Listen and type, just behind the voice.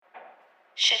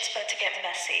Shit's about to get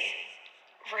messy.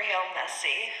 Real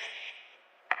messy.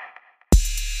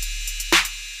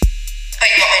 Oh,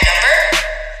 you want my number?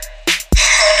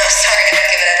 Oh, no, sorry, I don't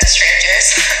give it out to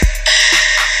strangers.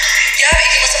 Yeah, but you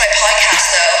can listen to my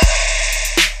podcast, though.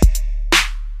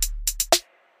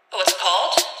 What's it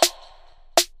called?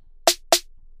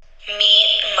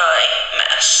 Meet My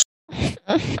Mess.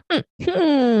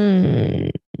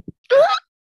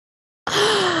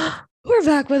 We're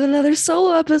back with another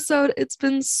solo episode. It's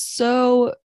been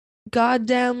so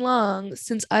goddamn long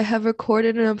since I have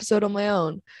recorded an episode on my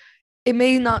own. It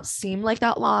may not seem like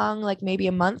that long, like maybe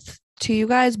a month to you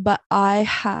guys, but I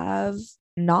have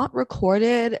not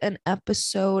recorded an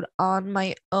episode on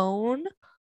my own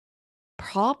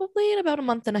probably in about a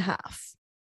month and a half.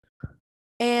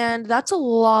 And that's a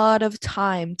lot of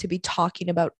time to be talking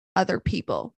about other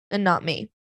people and not me.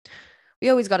 We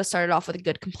always got to start it off with a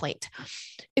good complaint.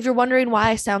 If you're wondering why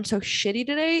I sound so shitty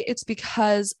today, it's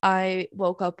because I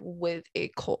woke up with a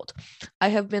cold. I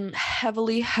have been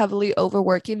heavily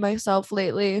overworking myself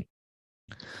lately.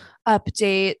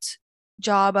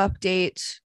 Job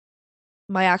update,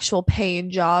 my actual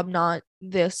paying job, not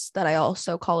this that I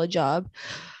also call a job.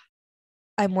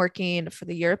 I'm working for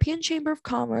the European Chamber of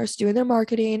Commerce, doing their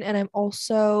marketing, and I'm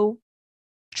also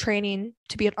training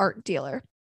to be an art dealer.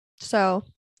 So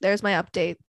there's my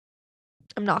update.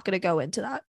 I'm not going to go into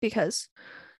that because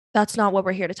that's not what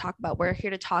we're here to talk about. We're here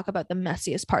to talk about the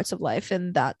messiest parts of life,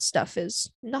 and that stuff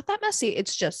is not that messy.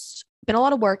 It's just been a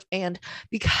lot of work. And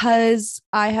because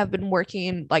I have been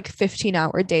working like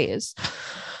 15-hour days,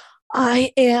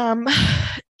 I am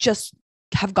just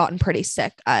have gotten pretty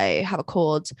sick. I have a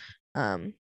cold. I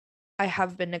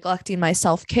have been neglecting my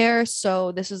self-care.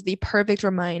 So this is the perfect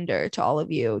reminder to all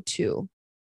of you to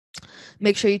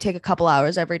make sure you take a couple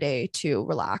hours every day to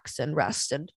relax and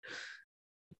rest and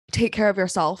take care of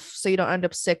yourself so you don't end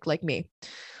up sick like me.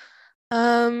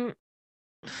 I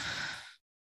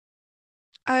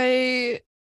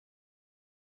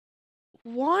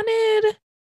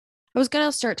was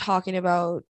gonna start talking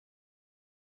about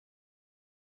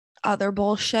other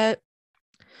bullshit,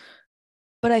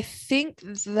 but I think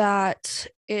that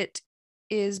it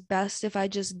is best if I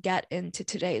just get into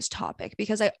today's topic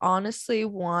because I honestly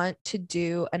want to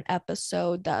do an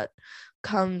episode that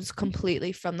comes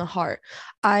completely from the heart.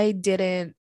 I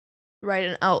didn't write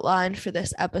an outline for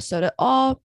this episode at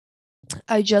all.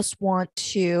 I just want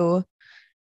to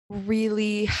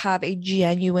really have a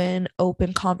genuine,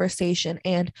 open conversation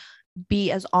and be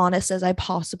as honest as I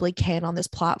possibly can on this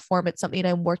platform. It's something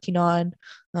I'm working on,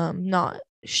 not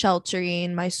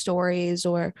sheltering my stories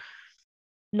or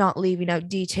not leaving out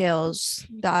details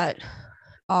that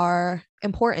are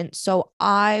important. So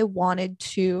I wanted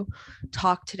to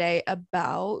talk today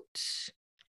about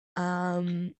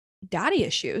daddy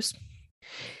issues.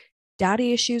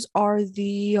 Daddy issues are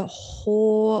the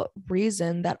whole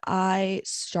reason that I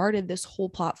started this whole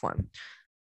platform.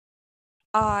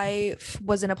 I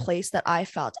was in a place that I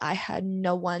felt I had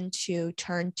no one to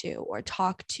turn to or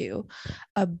talk to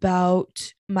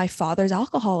about my father's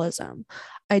alcoholism.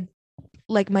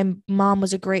 My mom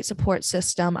was a great support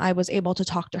system. I was able to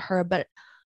talk to her, but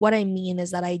what I mean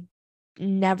is that I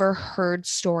never heard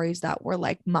stories that were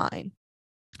like mine.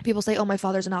 People say, oh, my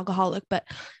father's an alcoholic, but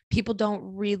people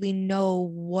don't really know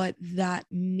what that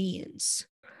means.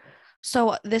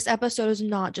 So this episode is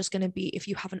not just going to be if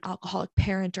you have an alcoholic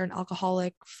parent or an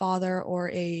alcoholic father or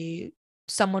your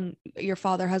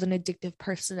father has an addictive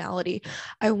personality.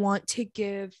 I want to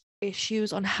give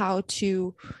issues on how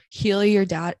to heal your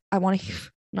dad. Not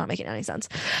making any sense.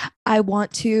 I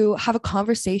want to have a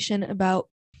conversation about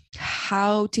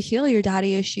how to heal your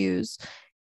daddy issues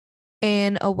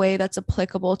in a way that's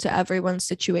applicable to everyone's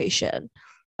situation.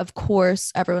 Of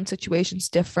course, everyone's situation is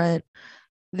different.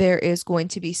 There is going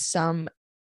to be some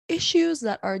issues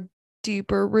that are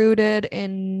deeper rooted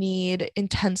and need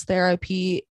intense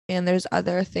therapy, and there's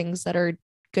other things that are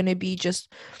going to be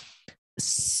just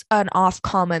an off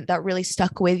comment that really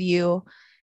stuck with you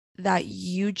that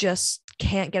you just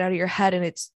can't get out of your head, and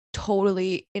it's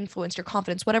totally influenced your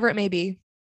confidence, whatever it may be.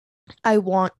 I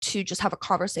want to just have a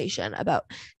conversation about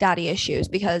daddy issues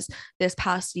because this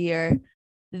past year,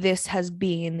 this has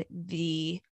been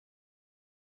the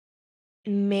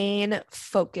main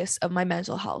focus of my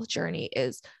mental health journey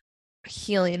is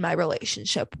healing my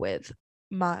relationship with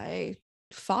my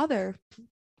father,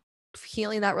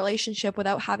 healing that relationship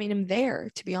without having him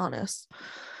there, to be honest.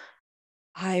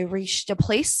 I reached a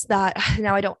place that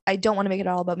now I don't want to make it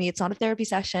all about me. It's not a therapy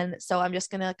session. So I'm just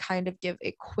going to kind of give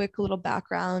a quick little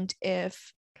background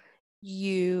if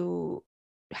you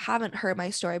haven't heard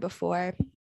my story before.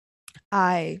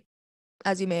 As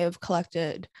you may have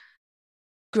collected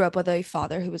grew up with a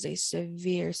father who was a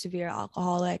severe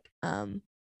alcoholic.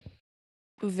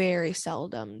 Very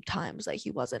seldom times like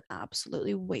he wasn't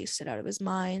absolutely wasted out of his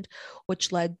mind,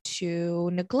 which led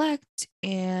to neglect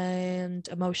and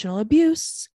emotional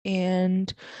abuse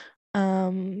and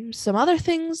some other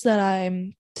things that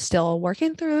I'm still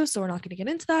working through, so we're not going to get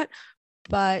into that,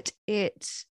 but it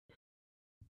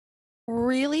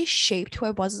really shaped who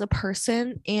I was as a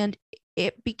person, and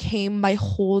it became my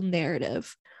whole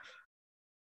narrative.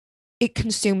 It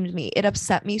consumed me. It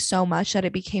upset me so much that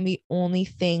it became the only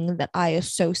thing that I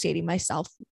associated myself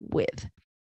with.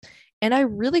 And I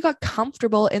really got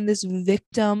comfortable in this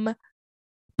victim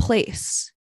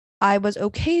place. I was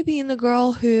okay being the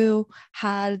girl who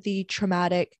had the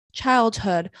traumatic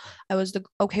childhood. I was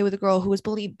okay with the girl who was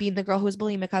being the girl who was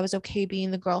bulimic. I was okay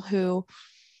being the girl who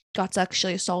got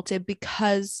sexually assaulted,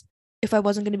 because if I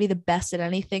wasn't going to be the best at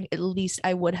anything, at least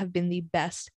I would have been the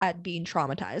best at being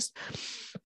traumatized.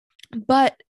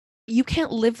 But you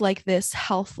can't live like this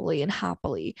healthily and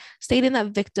happily. Staying in that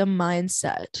victim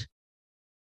mindset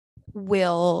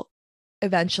will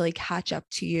eventually catch up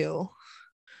to you.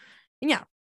 And yeah,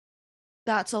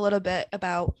 that's a little bit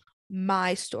about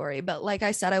my story. But like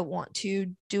I said, I want to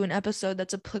do an episode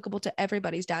that's applicable to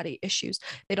everybody's daddy issues.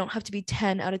 They don't have to be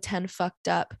 10 out of 10 fucked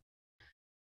up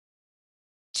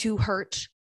to hurt.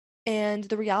 And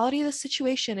the reality of the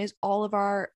situation is all of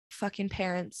our fucking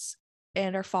parents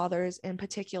and our fathers in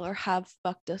particular have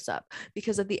fucked us up,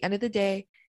 because at the end of the day,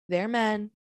 they're men,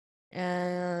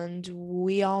 and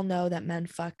we all know that men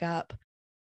fuck up,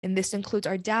 and this includes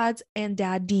our dads and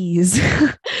daddies.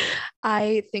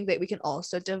 I think that we can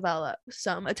also develop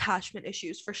some attachment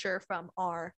issues for sure from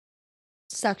our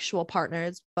sexual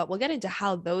partners, but we'll get into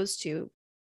how those two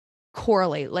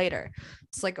correlate later.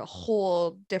 It's like a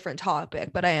whole different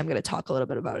topic, but I am going to talk a little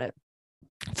bit about it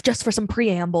just for some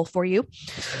preamble for you.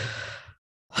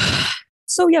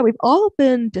 So yeah, we've all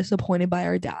been disappointed by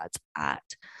our dads at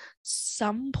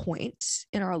some point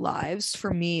in our lives.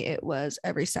 For me, it was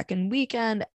every second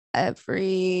weekend,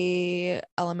 every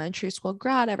elementary school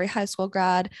grad, every high school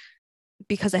grad,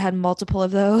 because I had multiple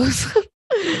of those.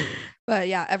 But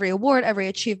yeah, every award, every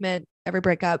achievement, every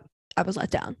breakup, I was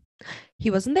let down.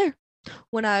 He wasn't there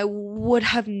when I would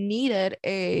have needed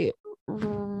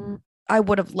I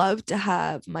would have loved to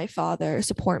have my father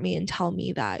support me and tell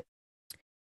me that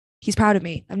he's proud of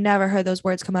me. I've never heard those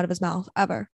words come out of his mouth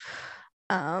ever.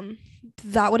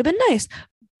 That would have been nice.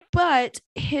 But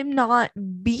him not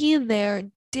being there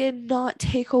did not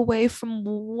take away from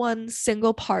one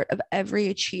single part of every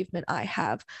achievement I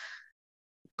have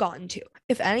gotten to.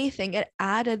 If anything, it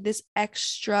added this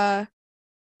extra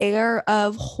air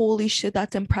of holy shit,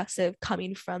 that's impressive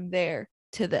coming from there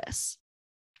to this.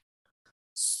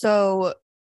 So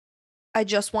I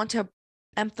just want to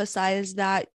emphasize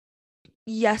that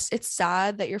yes, it's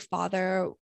sad that your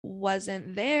father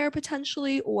wasn't there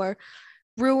potentially or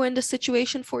ruined a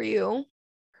situation for you,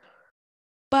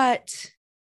 but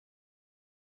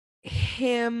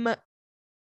he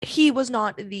was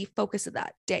not the focus of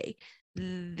that day.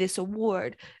 This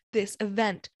award, this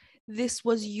event, this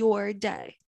was your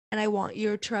day. And I want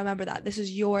you to remember that this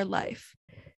is your life.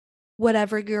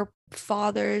 Whatever your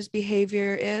father's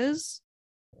behavior is,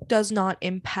 does not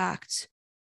impact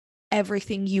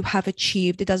everything you have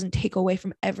achieved. It doesn't take away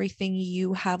from everything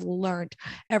you have learned,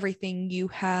 everything you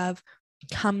have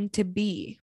come to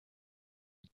be.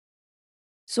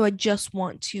 So I just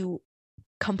want to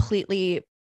completely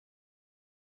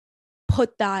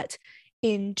put that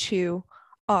into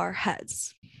our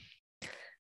heads.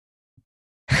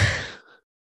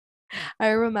 I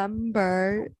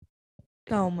remember,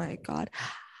 oh my God,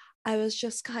 I was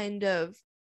just kind of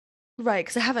right,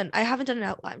 because I haven't done an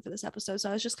outline for this episode, so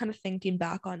I was just kind of thinking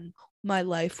back on my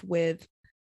life with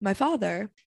my father,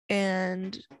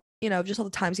 and just all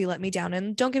the times he let me down.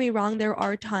 And don't get me wrong, there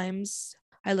are times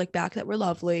I look back that were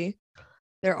lovely.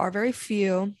 There are very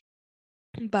few,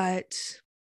 but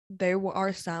there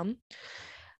are some.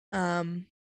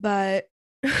 But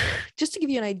just to give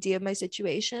you an idea of my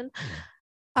situation,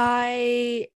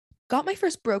 I got my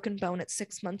first broken bone at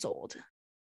 6 months old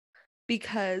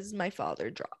because my father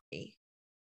dropped me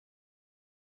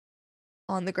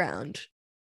on the ground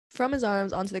from his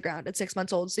arms onto the ground at 6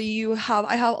 months old. So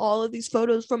I have all of these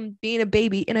photos from being a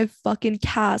baby in a fucking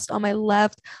cast on my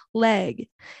left leg.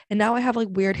 And now I have like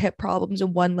weird hip problems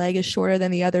and one leg is shorter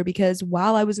than the other because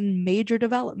while I was in major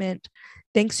development,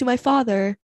 thanks to my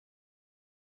father,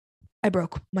 I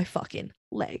broke my fucking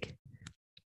leg.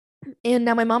 And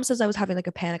now my mom says I was having like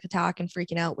a panic attack and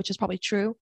freaking out, which is probably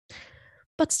true.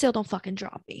 But still, don't fucking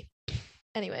drop me.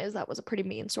 Anyways, that was a pretty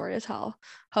mean story as hell.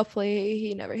 Hopefully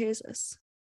he never hears this.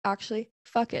 actually,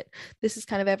 fuck it. This is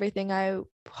kind of everything I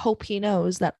hope he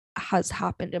knows that has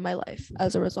happened in my life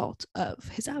as a result of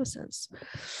his absence.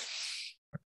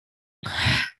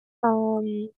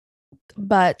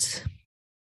 But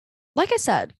like I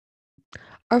said,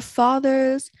 our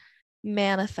fathers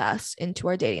manifest into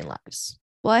our dating lives.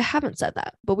 Well, I haven't said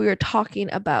that, but we were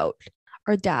talking about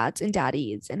our dads and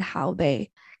daddies and how they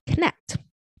connect.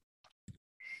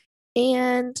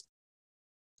 And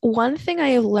one thing I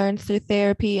have learned through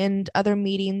therapy and other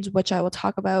meetings, which I will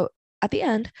talk about at the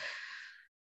end,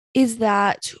 is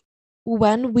that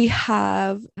when we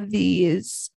have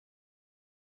these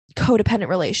codependent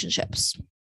relationships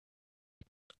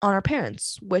on our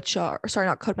parents, which are, sorry,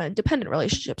 not codependent, dependent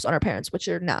relationships on our parents, which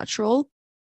are natural,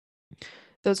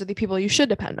 those are the people you should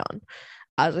depend on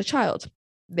as a child.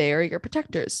 They are your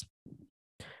protectors.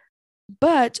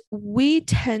 But we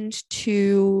tend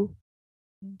to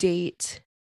date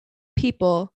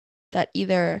people that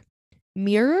either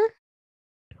mirror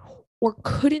or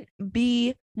couldn't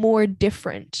be more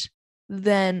different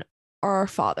than our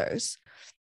fathers.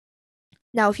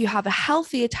 Now, if you have a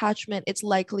healthy attachment, it's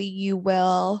likely you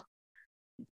will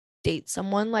date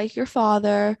someone like your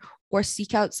father or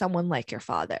seek out someone like your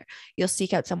father. You'll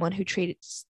seek out someone who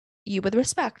treats you with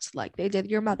respect, like they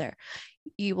did your mother.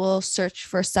 You will search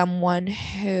for someone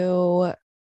who,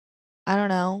 I don't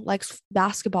know, likes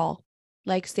basketball,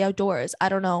 likes the outdoors, I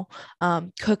don't know,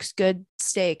 cooks good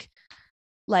steak,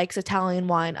 likes Italian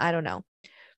wine, I don't know.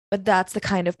 But that's the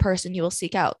kind of person you will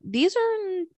seek out. These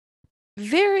are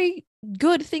very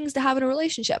good things to have in a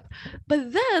relationship.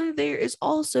 But then there is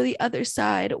also the other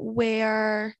side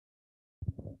where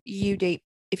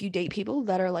if you date people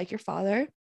that are like your father,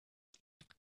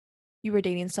 you were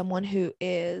dating someone who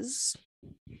is,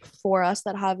 for us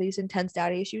that have these intense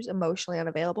daddy issues, emotionally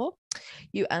unavailable.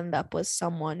 You end up with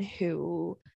someone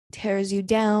who tears you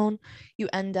down. You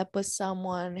end up with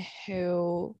someone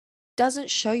who doesn't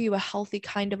show you a healthy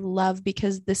kind of love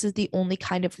because this is the only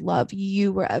kind of love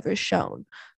you were ever shown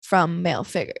from male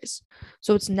figures.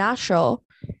 So it's natural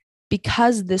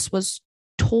because this was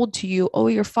told to you, oh,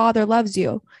 your father loves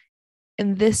you.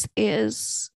 And this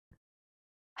is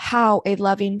how a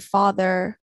loving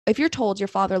father, if you're told your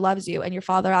father loves you and your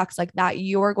father acts like that,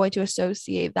 you're going to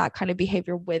associate that kind of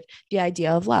behavior with the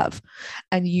idea of love.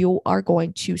 And you are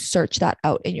going to search that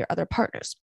out in your other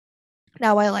partners.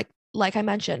 Now, like I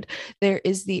mentioned, there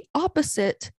is the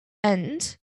opposite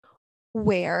end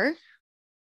where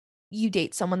you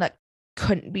date someone that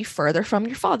couldn't be further from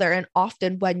your father. And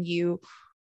often when you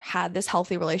had this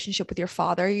healthy relationship with your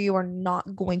father, you are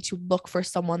not going to look for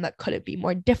someone that couldn't be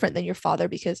more different than your father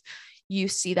because you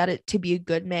see that it to be a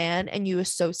good man and you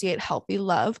associate healthy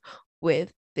love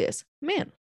with this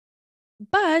man.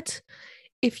 But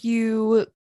if you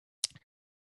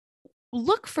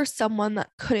look for someone that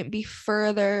couldn't be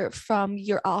further from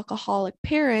your alcoholic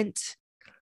parent,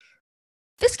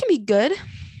 this can be good,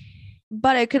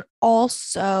 but it can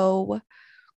also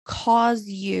cause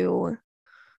you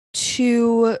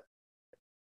to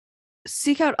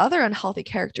seek out other unhealthy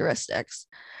characteristics.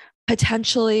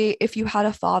 Potentially, if you had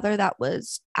a father that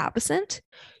was absent,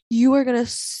 you are going to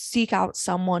seek out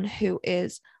someone who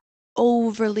is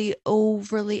overly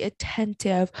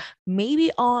attentive,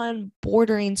 maybe on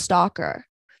bordering stalker,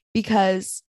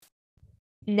 because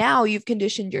now you've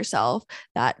conditioned yourself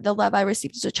that the love I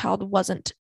received as a child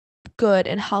wasn't good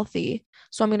and healthy.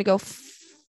 So I'm going to go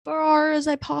far as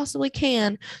I possibly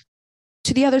can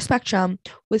to the other spectrum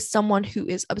with someone who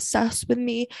is obsessed with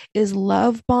me, is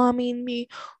love bombing me,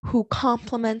 who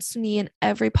compliments me in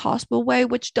every possible way,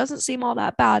 which doesn't seem all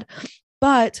that bad.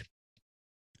 But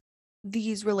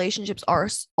these relationships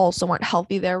also aren't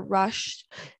healthy. They're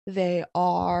rushed. They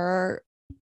are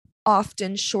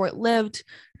often short-lived.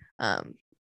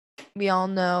 We all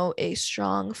know a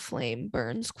strong flame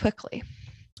burns quickly.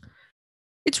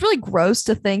 It's really gross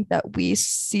to think that we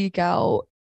seek out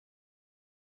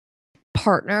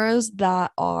partners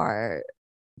that are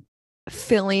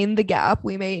filling the gap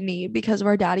we may need because of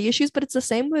our daddy issues, but it's the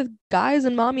same with guys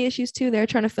and mommy issues too. They're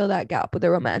trying to fill that gap with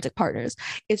their romantic partners.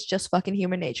 It's just fucking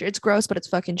human nature. It's gross, but it's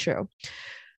fucking true.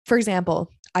 For example,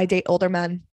 I date older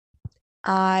men.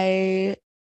 I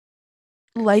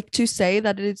like to say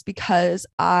that it's because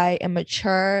I am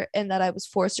mature and that I was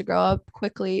forced to grow up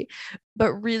quickly,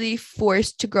 but really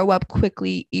forced to grow up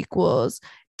quickly equals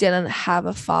didn't have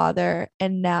a father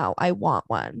and now I want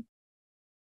one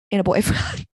in a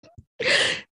boyfriend.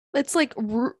 It's like,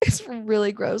 it's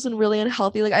really gross and really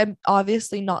unhealthy. Like, I'm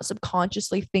obviously not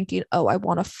subconsciously thinking, oh, I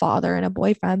want a father and a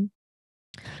boyfriend,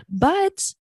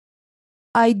 but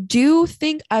I do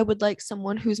think I would like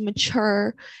someone who's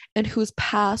mature and who's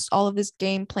past all of this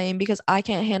game playing because I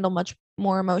can't handle much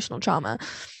more emotional trauma.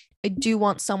 I do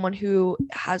want someone who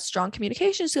has strong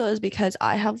communication skills because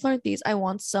I have learned these. I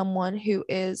want someone who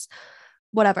is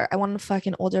whatever. I want a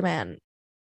fucking older man.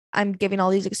 I'm giving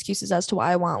all these excuses as to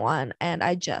why I want one, and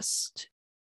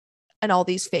and all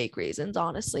these fake reasons,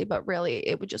 honestly. But really,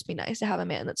 it would just be nice to have a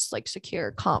man that's like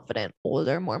secure, confident,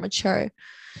 older, more mature.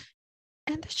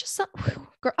 And there's just some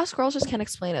us girls just can't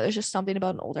explain it. There's just something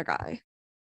about an older guy.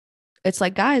 It's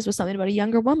like guys with something about a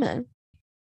younger woman.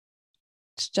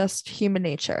 It's just human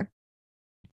nature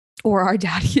or our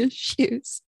daddy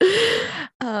issues.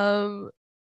 um,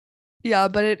 yeah,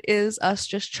 but it is us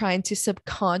just trying to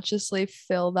subconsciously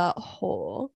fill that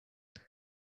hole.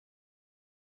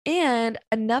 And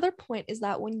another point is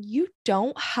that when you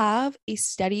don't have a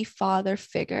steady father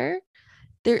figure,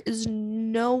 there is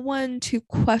no one to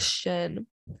question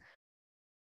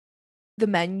the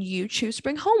men you choose to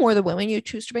bring home or the women you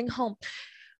choose to bring home.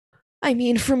 I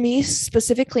mean, for me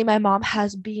specifically, my mom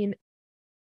has been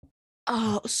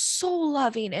so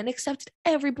loving and accepted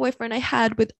every boyfriend I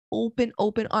had with open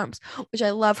arms, which I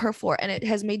love her for. And it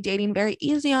has made dating very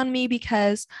easy on me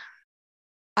because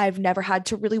I've never had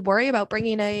to really worry about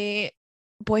bringing a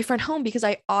boyfriend home because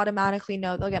I automatically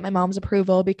know they'll get my mom's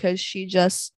approval because she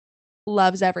just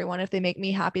loves everyone. If they make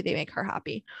me happy, they make her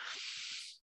happy.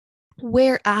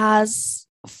 Whereas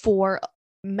for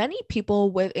many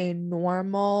people with a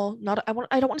normal, I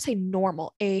don't want to say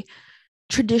normal, a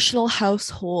traditional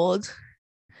household,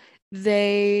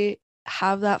 they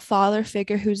have that father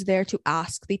figure who's there to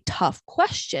ask the tough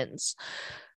questions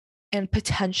and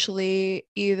potentially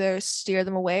either steer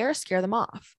them away or scare them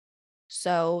off.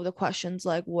 So the questions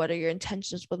like, what are your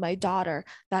intentions with my daughter?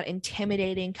 That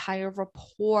intimidating kind of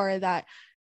rapport that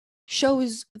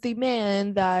shows the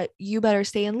man that you better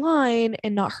stay in line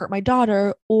and not hurt my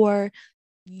daughter, or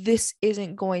this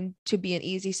isn't going to be an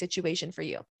easy situation for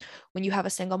you. When you have a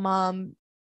single mom,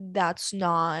 that's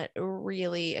not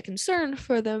really a concern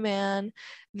for the man.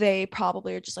 They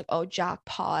probably are just like, oh,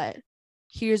 jackpot.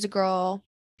 Here's a girl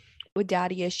with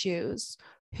daddy issues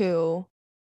who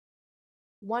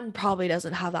one probably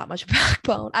doesn't have that much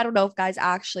backbone. I don't know if guys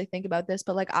actually think about this,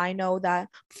 but like I know that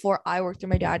before I worked through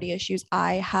my daddy issues,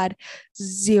 I had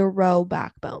zero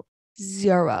backbone,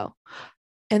 zero.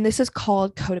 And this is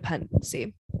called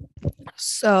codependency.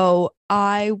 So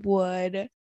I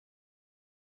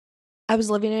was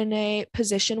living in a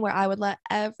position where I would let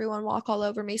everyone walk all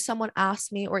over me. Someone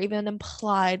asked me or even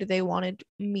implied they wanted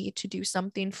me to do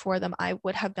something for them, I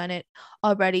would have done it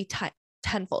already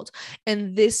tenfold.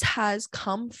 And this has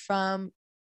come from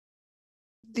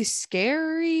the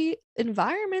scary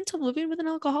environment of living with an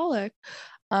alcoholic.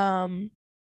 Um,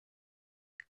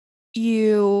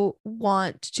 you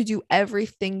want to do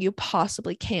everything you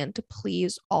possibly can to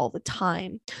please all the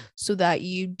time so that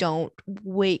you don't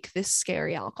wake this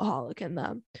scary alcoholic in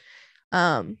them.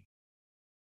 Um,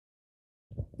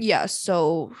 yeah,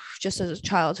 so just as a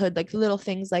childhood, like little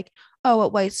things like, oh,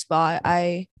 at White Spot,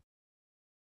 I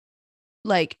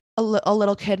like a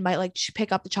little kid might like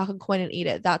pick up the chocolate coin and eat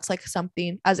it. That's like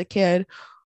something as a kid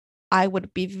I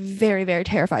would be very, very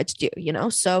terrified to do, you know?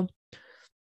 So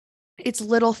it's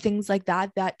little things like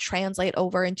that that translate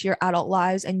over into your adult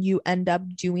lives, and you end up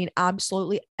doing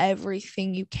absolutely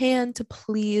everything you can to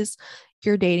please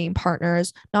your dating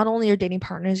partners, not only your dating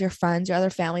partners, your friends, your other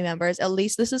family members. At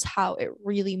least this is how it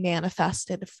really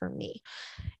manifested for me.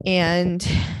 And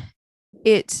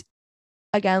it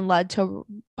again led to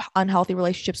unhealthy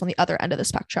relationships on the other end of the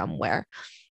spectrum where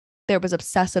there was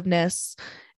obsessiveness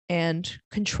and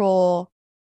control,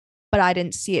 but I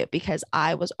didn't see it because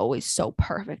I was always so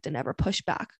perfect and never pushed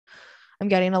back. I'm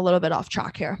getting a little bit off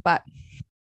track here, but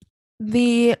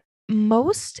the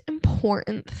most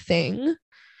important thing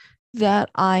that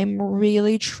I'm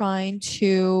really trying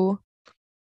to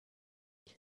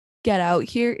get out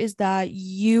here is that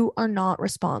you are not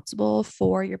responsible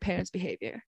for your parents'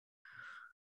 behavior.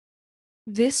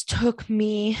 This took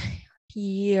me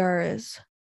years.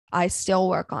 I still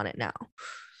work on it now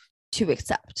to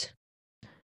accept.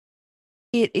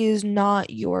 It is not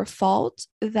your fault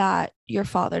that your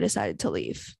father decided to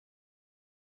leave.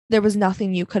 There was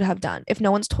nothing you could have done. If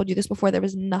no one's told you this before, there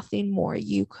was nothing more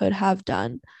you could have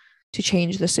done to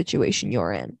change the situation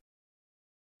you're in,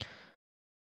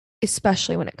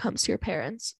 especially when it comes to your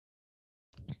parents.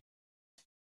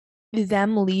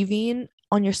 Them leaving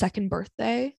on your second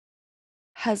birthday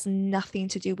has nothing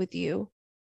to do with you.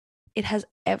 It has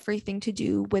everything to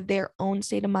do with their own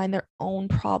state of mind, their own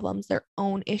problems, their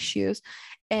own issues.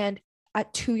 And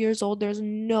at 2 years old, there's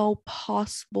no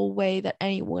possible way that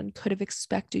anyone could have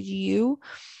expected you,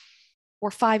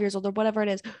 or 5 years old, or whatever it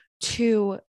is,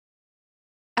 to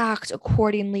act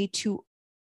accordingly, to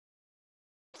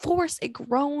force a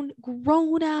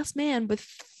grown ass man with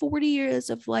 40 years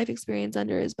of life experience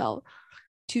under his belt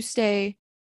to stay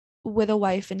with a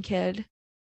wife and kid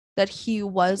that he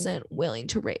wasn't willing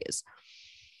to raise.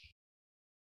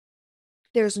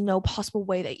 There's no possible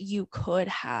way that you could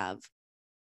have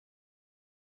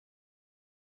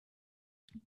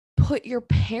put your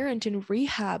parent in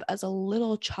rehab as a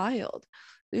little child.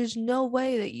 There's no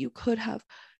way that you could have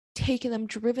taken them,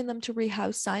 driven them to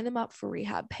rehab, signed them up for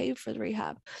rehab, paid for the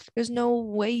rehab. There's no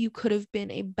way you could have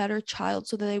been a better child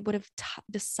so that they would have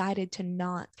decided to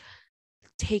not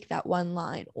take that one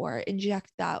line or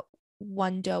inject that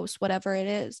one dose, whatever it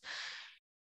is.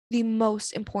 The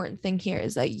most important thing here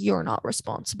is that you're not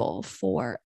responsible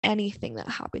for anything that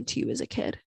happened to you as a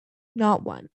kid. Not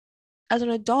one. As an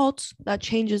adult, that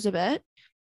changes a bit.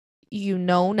 You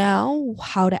know now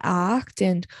how to act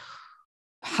and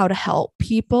how to help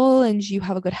people, and you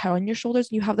have a good head on your shoulders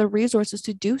and you have the resources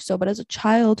to do so. But as a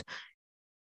child,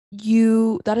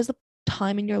 that is the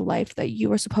time in your life that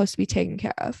you are supposed to be taken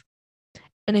care of.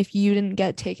 And if you didn't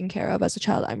get taken care of as a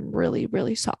child, I'm really,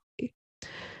 really sorry.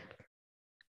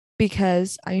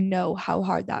 Because I know how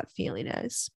hard that feeling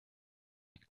is.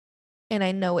 And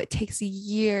I know it takes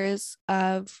years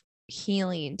of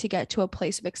healing to get to a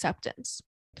place of acceptance.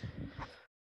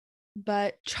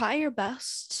 But try your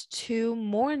best to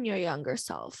mourn your younger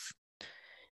self.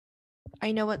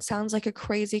 I know it sounds like a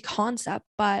crazy concept,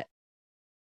 but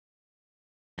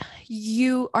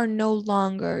you are no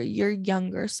longer your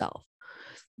younger self.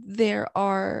 There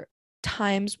are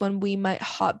times when we might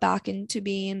hop back into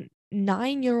being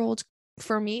 9-year-old,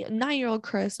 for me, 9-year-old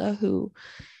Carissa, who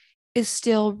is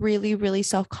still really, really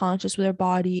self-conscious with her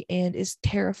body and is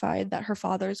terrified that her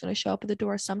father is going to show up at the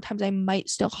door. Sometimes I might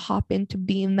still hop into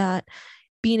being in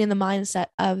the mindset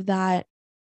of that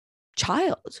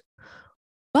child.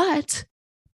 But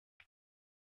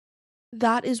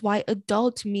that is why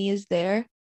adult me is there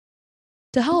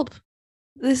to help.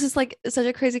 This is like such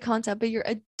a crazy concept, but your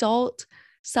adult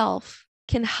self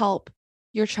can help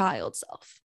your child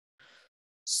self.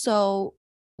 So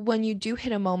when you do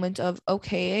hit a moment of,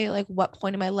 okay, like what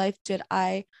point in my life did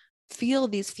I feel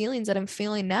these feelings that I'm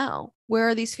feeling now? Where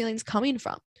are these feelings coming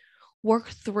from? Work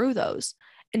through those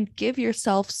and give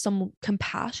yourself some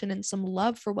compassion and some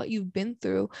love for what you've been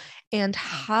through and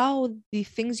how the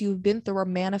things you've been through are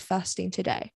manifesting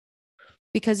today.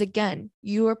 Because again,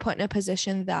 you were put in a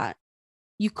position that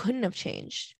you couldn't have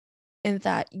changed and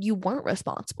that you weren't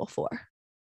responsible for.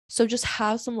 So just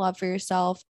have some love for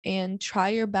yourself and try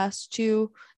your best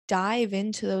to dive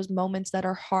into those moments that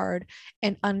are hard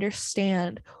and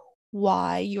understand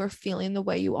why you're feeling the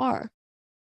way you are.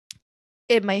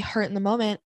 It might hurt in the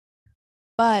moment,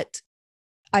 but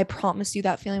I promise you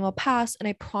that feeling will pass, and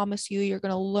I promise you're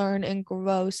going to learn and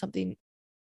grow something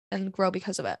and grow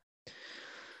because of it.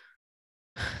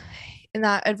 And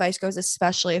that advice goes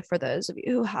especially for those of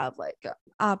you who have like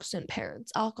absent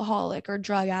parents, alcoholic or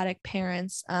drug addict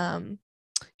parents.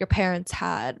 Your parents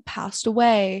had passed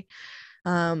away.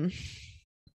 Yeah.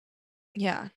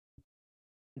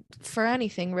 For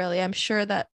anything really, I'm sure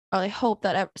that, or I hope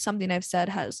that something I've said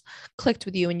has clicked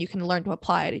with you and you can learn to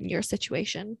apply it in your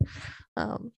situation.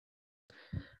 Another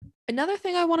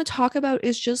thing I want to talk about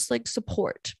is just like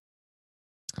support.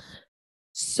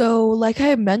 So, like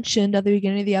I mentioned at the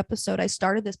beginning of the episode, I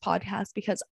started this podcast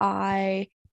because I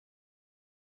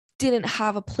didn't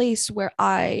have a place where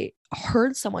I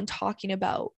heard someone talking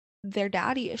about their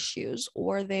daddy issues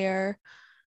or their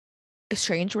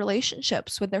estranged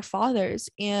relationships with their fathers.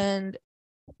 And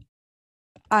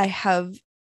I have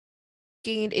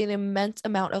gained an immense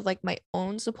amount of like my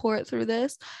own support through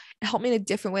this. It helped me in a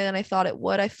different way than I thought it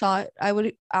would. I thought I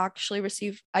would actually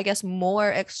receive, I guess, more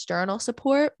external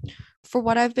support for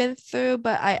what I've been through,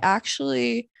 but I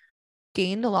actually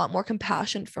gained a lot more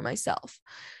compassion for myself.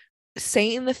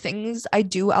 Saying the things I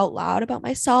do out loud about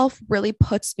myself really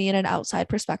puts me in an outside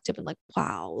perspective and like,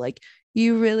 wow, like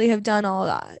you really have done all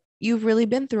that. You've really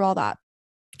been through all that.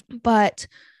 But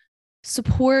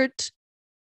support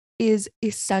is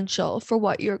essential for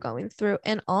what you're going through.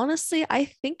 And honestly, I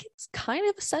think it's kind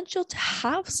of essential to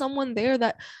have someone there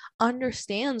that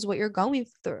understands what you're going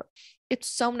through. It's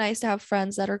so nice to have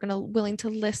friends that are willing to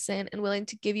listen and willing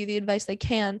to give you the advice they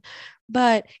can,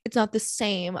 but it's not the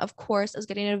same, of course, as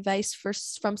getting advice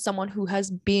from someone who has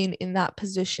been in that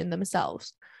position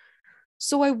themselves.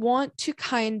 So I want to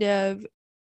kind of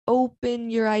open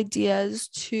your ideas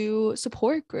to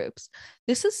support groups.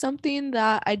 This is something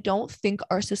that I don't think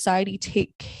our society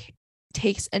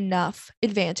takes enough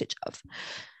advantage of.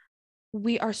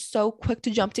 We are so quick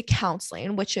to jump to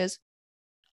counseling, which is,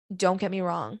 don't get me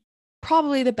wrong,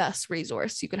 probably the best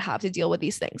resource you can have to deal with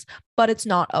these things, but it's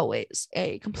not always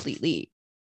a completely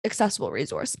accessible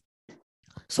resource.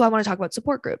 So I want to talk about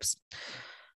support groups.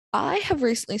 I have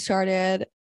recently started,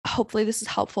 hopefully this is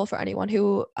helpful for anyone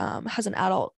who has an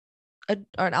adult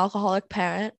or an alcoholic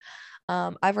parent.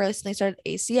 I've recently started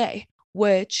ACA,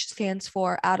 which stands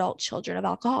for Adult Children of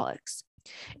Alcoholics.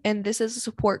 And this is a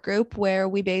support group where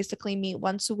we basically meet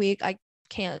once a week. I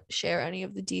can't share any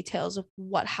of the details of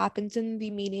what happens in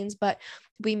the meetings, but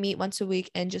we meet once a week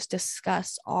and just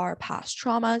discuss our past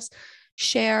traumas,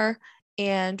 share,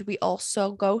 and we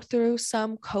also go through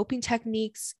some coping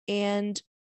techniques, and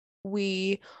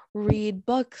we read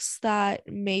books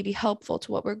that may be helpful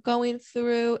to what we're going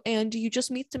through, and you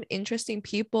just meet some interesting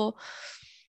people.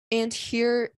 And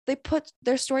here they put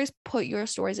their stories, put your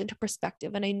stories into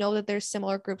perspective. And I know that there's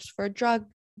similar groups for drug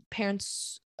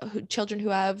parents, children who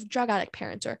have drug addict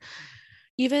parents, or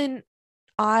even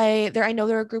I know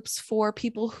there are groups for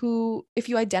people who, if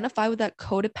you identify with that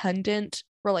codependent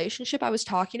relationship I was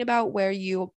talking about, where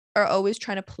you are always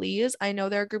trying to please, I know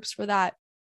there are groups for that.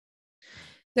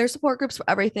 There's support groups for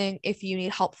everything. If you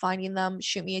need help finding them,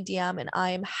 shoot me a DM and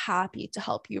I am happy to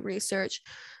help you research.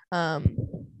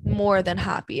 More than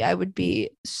happy. I would be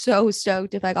so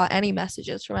stoked if I got any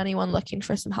messages from anyone looking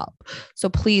for some help. So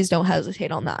please don't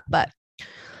hesitate on that. But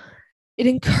it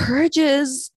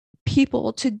encourages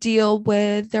people to deal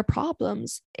with their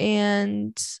problems.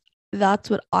 And that's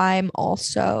what I'm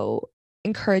also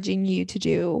encouraging you to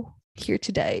do here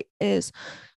today, is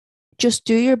just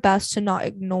do your best to not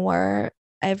ignore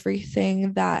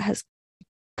everything that has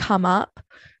come up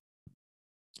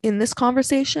in this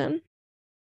conversation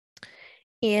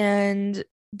and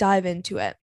dive into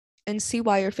it and see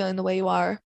why you're feeling the way you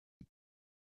are.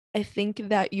 I think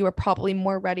that you are probably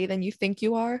more ready than you think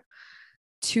you are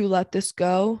to let this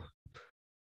go.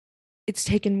 It's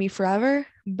taken me forever,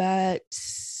 but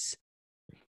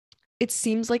it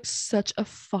seems like such a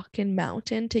fucking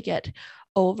mountain to get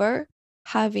over,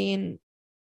 having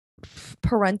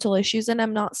parental issues. And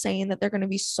I'm not saying that they're going to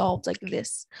be solved like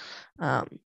this,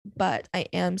 but I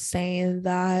am saying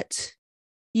that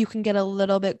you can get a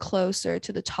little bit closer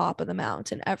to the top of the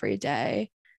mountain every day.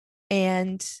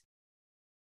 And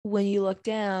when you look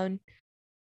down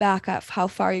back at how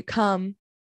far you come,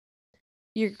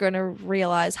 you're going to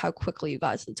realize how quickly you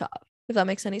got to the top, if that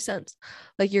makes any sense.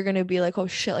 Like, you're going to be like, oh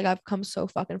shit, like I've come so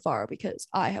fucking far because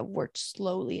I have worked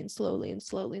slowly and slowly and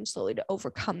slowly and slowly to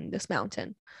overcome this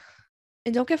mountain.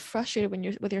 And don't get frustrated when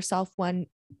you're with yourself when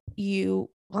you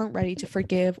aren't ready to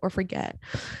forgive or forget.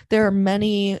 There are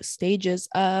many stages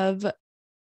of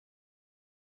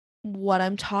what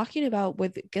I'm talking about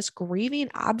with just grieving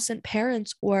absent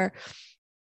parents, or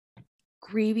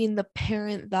grieving the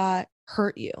parent that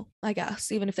hurt you, I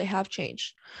guess, even if they have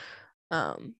changed.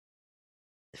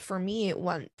 For me, it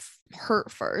went hurt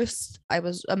first. I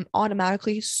was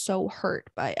automatically so hurt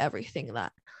by everything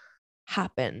that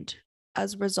happened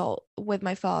as a result with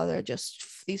my father, just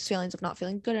these feelings of not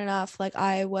feeling good enough, like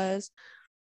I was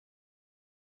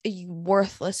a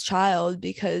worthless child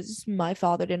because my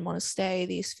father didn't want to stay,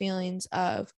 these feelings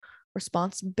of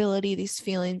responsibility, these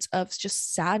feelings of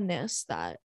just sadness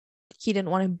that he didn't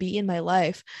want to be in my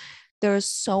life. There was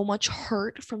so much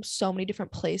hurt from so many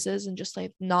different places, and just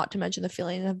like, not to mention the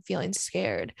feeling of feeling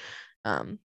scared.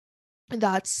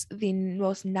 That's the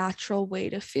most natural way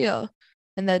to feel.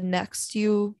 And then next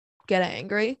you get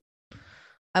angry.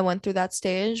 I went through that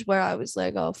stage where I was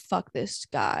like, oh, fuck this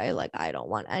guy. Like, I don't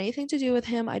want anything to do with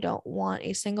him. I don't want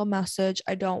a single message.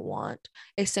 I don't want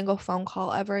a single phone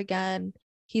call ever again.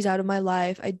 He's out of my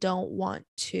life. I don't want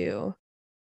to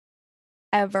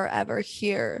ever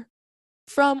hear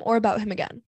from or about him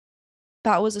again.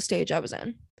 That was the stage I was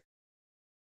in.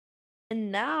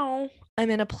 And now I'm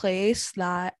in a place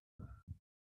of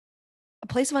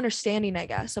understanding, I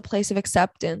guess, a place of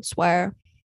acceptance, where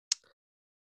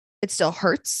it still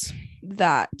hurts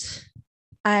that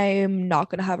I'm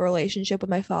not going to have a relationship with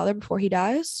my father before he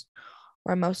dies,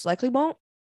 or I most likely won't.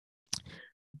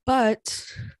 But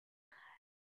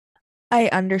I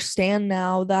understand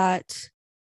now that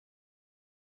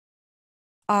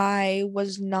I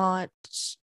was not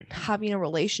having a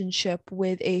relationship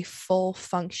with a full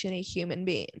functioning human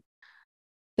being.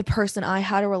 The person I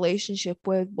had a relationship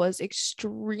with was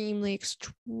extremely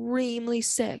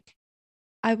sick.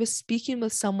 I was speaking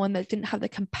with someone that didn't have the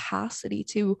capacity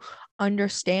to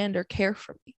understand or care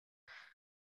for me.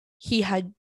 He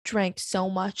had drank so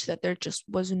much that there just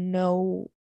was no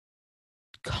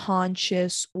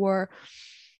conscious, or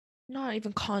not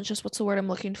even conscious, what's the word I'm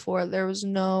looking for? There was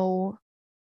no,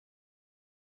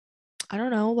 I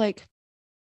don't know, like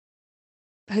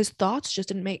his thoughts just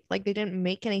didn't make, like they didn't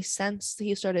make any sense.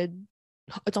 He started,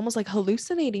 it's almost like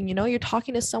hallucinating, you know, you're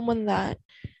talking to someone that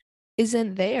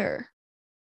isn't there.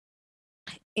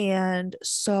 And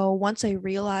so once I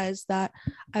realized that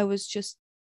I was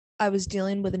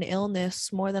dealing with an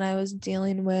illness more than I was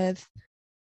dealing with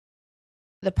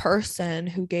the person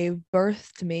who gave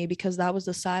birth to me, because that was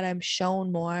the side I'm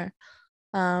shown more.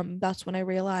 That's when I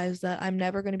realized that I'm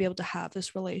never going to be able to have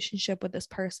this relationship with this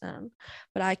person,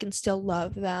 but I can still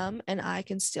love them and I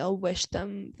can still wish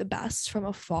them the best from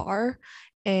afar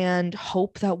and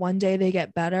hope that one day they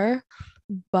get better,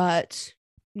 but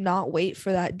not wait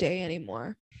for that day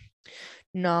anymore.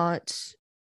 Not,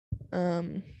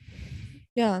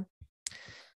 yeah,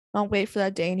 not wait for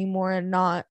that day anymore, and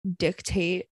not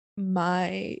dictate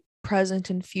my present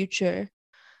and future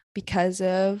because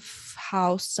of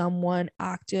how someone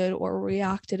acted or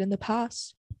reacted in the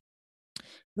past.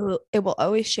 It will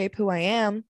always shape who I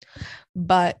am,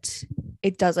 but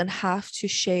it doesn't have to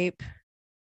shape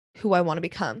who I want to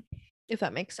become, if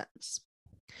that makes sense.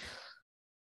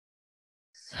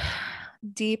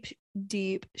 Deep,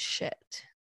 deep shit.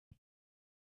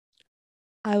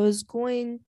 I was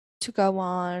going to go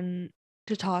on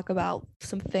to talk about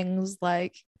some things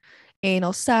like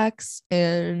anal sex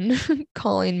and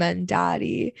calling men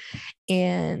daddy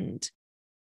and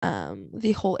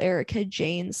the whole Erica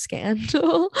Jane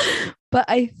scandal. But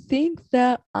I think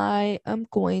that I am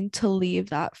going to leave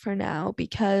that for now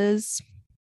because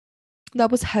that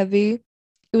was heavy.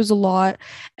 It was a lot.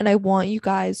 And I want you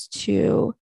guys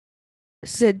to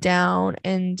sit down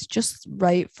and just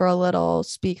write for a little,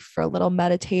 speak for a little,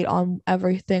 meditate on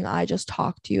everything I just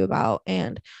talked to you about,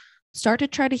 and start to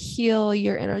try to heal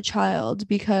your inner child,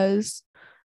 because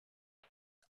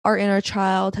our inner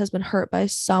child has been hurt by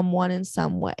someone in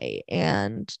some way,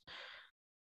 and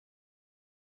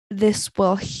this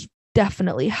will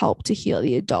definitely help to heal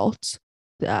the adult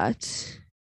that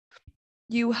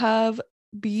you have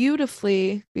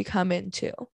beautifully become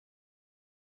into.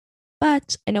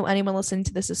 But I know anyone listening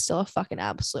to this is still a fucking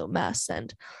absolute mess.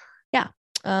 And yeah,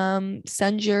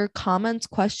 send your comments,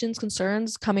 questions,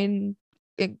 concerns coming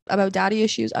about daddy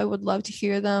issues. I would love to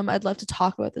hear them. I'd love to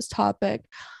talk about this topic.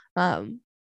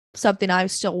 Something I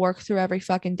still work through every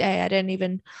fucking day. I didn't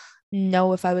even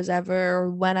know if I was ever,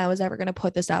 or when I was ever going to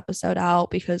put this episode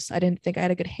out, because I didn't think I had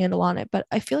a good handle on it, but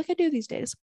I feel like I do these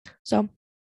days. So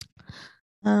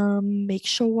make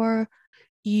sure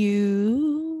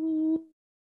you,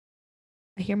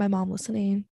 I hear my mom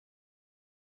listening.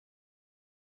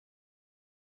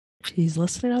 She's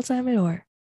listening outside my door.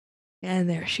 And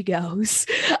there she goes.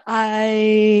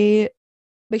 I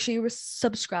make sure you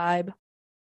subscribe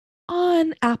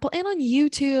on Apple and on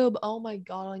YouTube. Oh my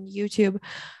God, on YouTube.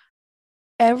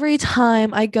 Every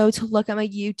time I go to look at my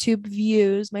YouTube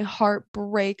views, my heart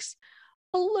breaks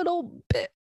a little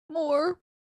bit more.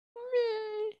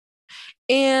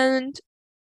 And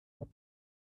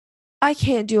I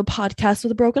can't do a podcast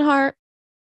with a broken heart.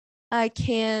 I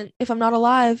can't, if I'm not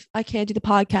alive, I can't do the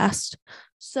podcast.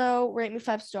 So rate me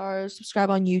 5 stars,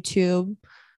 subscribe on YouTube,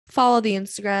 follow the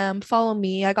Instagram, follow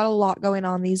me. I got a lot going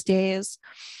on these days.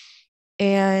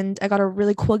 And I got a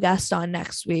really cool guest on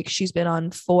next week. She's been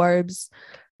on Forbes,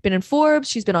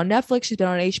 she's been on Netflix, she's been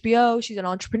on HBO, she's an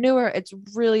entrepreneur. It's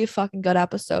really a fucking good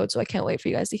episode. So I can't wait for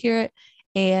you guys to hear it.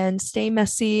 And stay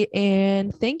messy.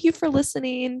 And thank you for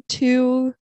listening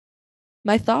to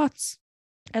my thoughts.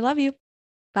 I love you.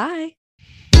 Bye.